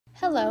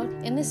Hello,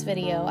 in this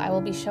video I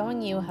will be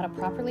showing you how to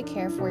properly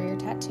care for your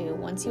tattoo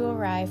once you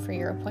arrive for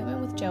your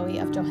appointment with Joey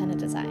of JoHenna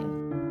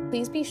Design.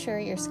 Please be sure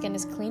your skin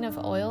is clean of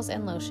oils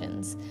and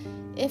lotions.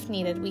 If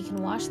needed, we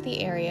can wash the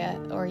area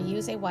or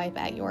use a wipe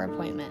at your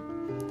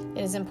appointment.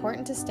 It is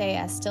important to stay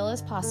as still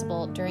as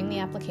possible during the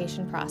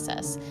application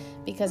process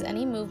because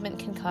any movement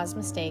can cause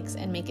mistakes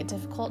and make it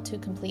difficult to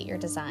complete your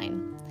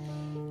design.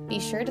 Be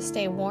sure to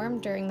stay warm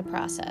during the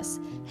process.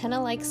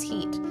 Henna likes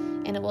heat,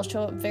 and it will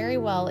show up very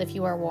well if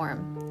you are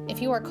warm.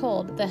 If you are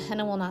cold, the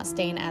henna will not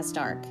stain as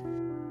dark.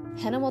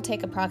 Henna will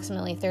take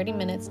approximately 30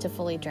 minutes to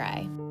fully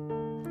dry.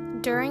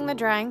 During the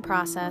drying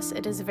process,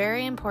 it is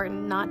very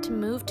important not to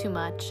move too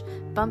much,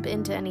 bump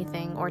into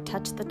anything, or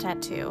touch the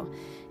tattoo.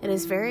 It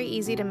is very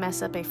easy to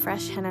mess up a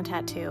fresh henna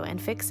tattoo,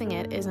 and fixing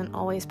it isn't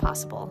always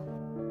possible.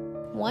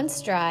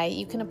 Once dry,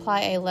 you can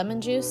apply a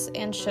lemon juice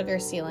and sugar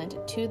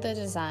sealant to the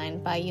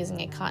design by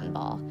using a cotton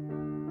ball.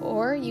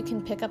 Or you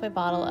can pick up a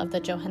bottle of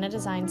the JoHenna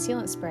Design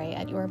sealant spray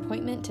at your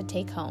appointment to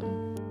take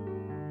home.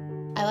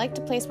 I like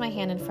to place my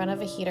hand in front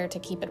of a heater to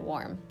keep it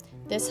warm.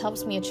 This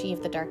helps me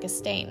achieve the darkest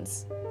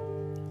stains.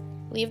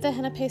 Leave the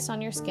henna paste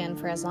on your skin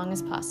for as long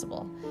as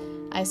possible.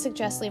 I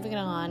suggest leaving it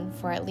on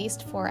for at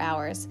least 4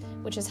 hours,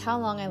 which is how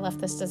long I left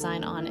this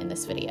design on in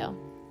this video.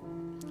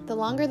 The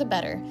longer the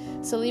better,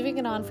 so leaving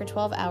it on for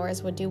 12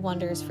 hours would do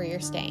wonders for your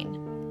stain.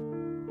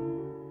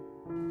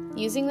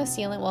 Using the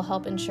sealant will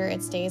help ensure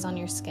it stays on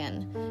your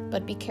skin,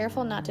 but be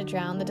careful not to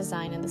drown the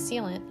design in the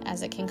sealant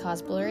as it can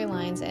cause blurry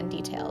lines and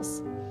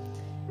details.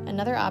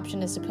 Another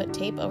option is to put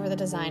tape over the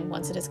design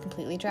once it is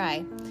completely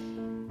dry.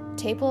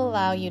 Tape will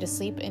allow you to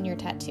sleep in your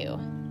tattoo.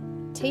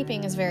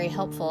 Taping is very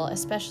helpful,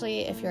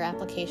 especially if your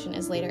application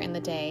is later in the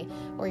day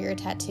or your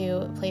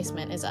tattoo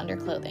placement is under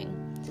clothing.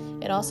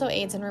 It also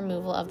aids in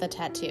removal of the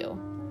tattoo.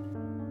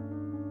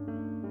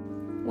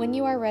 When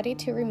you are ready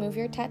to remove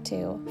your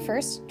tattoo,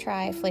 first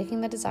try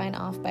flaking the design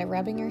off by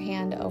rubbing your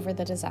hand over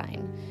the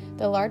design.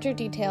 The larger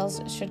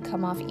details should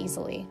come off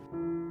easily.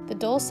 The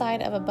dull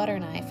side of a butter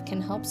knife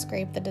can help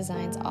scrape the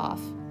designs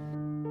off.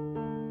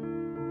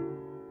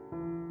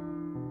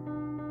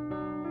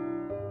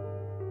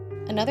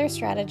 Another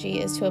strategy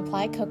is to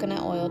apply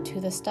coconut oil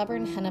to the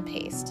stubborn henna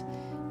paste,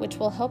 which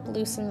will help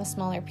loosen the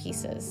smaller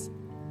pieces.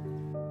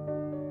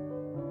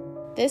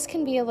 This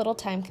can be a little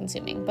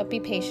time-consuming, but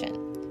be patient.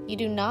 You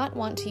do not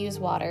want to use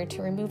water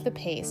to remove the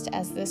paste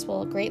as this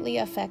will greatly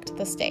affect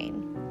the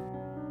stain.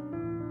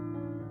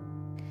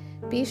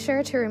 Be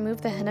sure to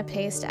remove the henna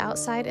paste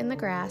outside in the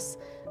grass,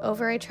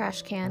 over a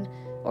trash can,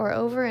 or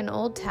over an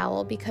old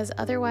towel because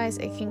otherwise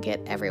it can get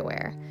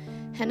everywhere.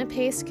 Henna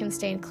paste can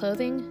stain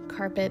clothing,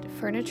 carpet,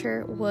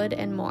 furniture, wood,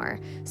 and more,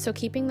 so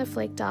keeping the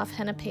flaked off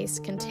henna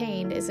paste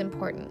contained is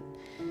important.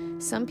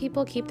 Some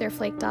people keep their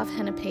flaked off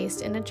henna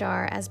paste in a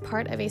jar as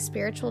part of a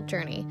spiritual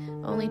journey,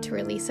 only to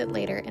release it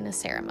later in a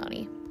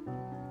ceremony.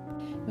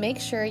 Make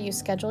sure you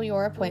schedule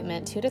your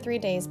appointment 2 to 3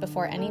 days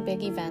before any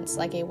big events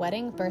like a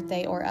wedding,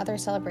 birthday, or other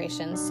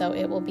celebrations so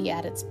it will be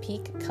at its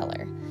peak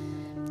color.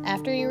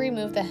 After you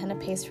remove the henna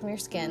paste from your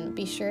skin,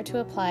 be sure to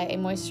apply a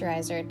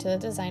moisturizer to the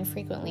design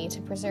frequently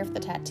to preserve the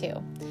tattoo.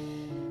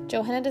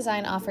 JoHenna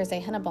Design offers a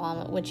henna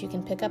balm which you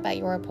can pick up at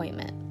your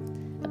appointment.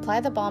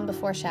 Apply the balm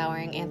before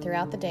showering and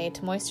throughout the day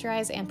to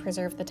moisturize and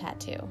preserve the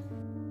tattoo.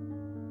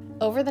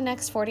 Over the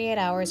next 48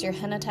 hours, your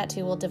henna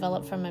tattoo will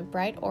develop from a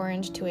bright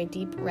orange to a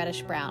deep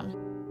reddish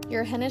brown.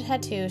 Your henna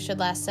tattoo should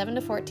last 7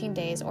 to 14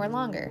 days or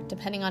longer,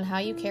 depending on how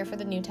you care for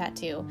the new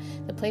tattoo,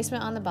 the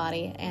placement on the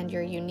body, and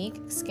your unique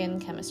skin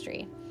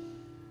chemistry.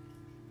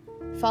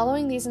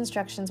 Following these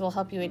instructions will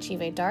help you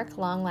achieve a dark,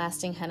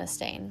 long-lasting henna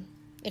stain.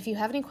 If you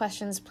have any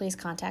questions, please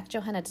contact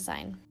JoHenna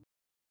Design.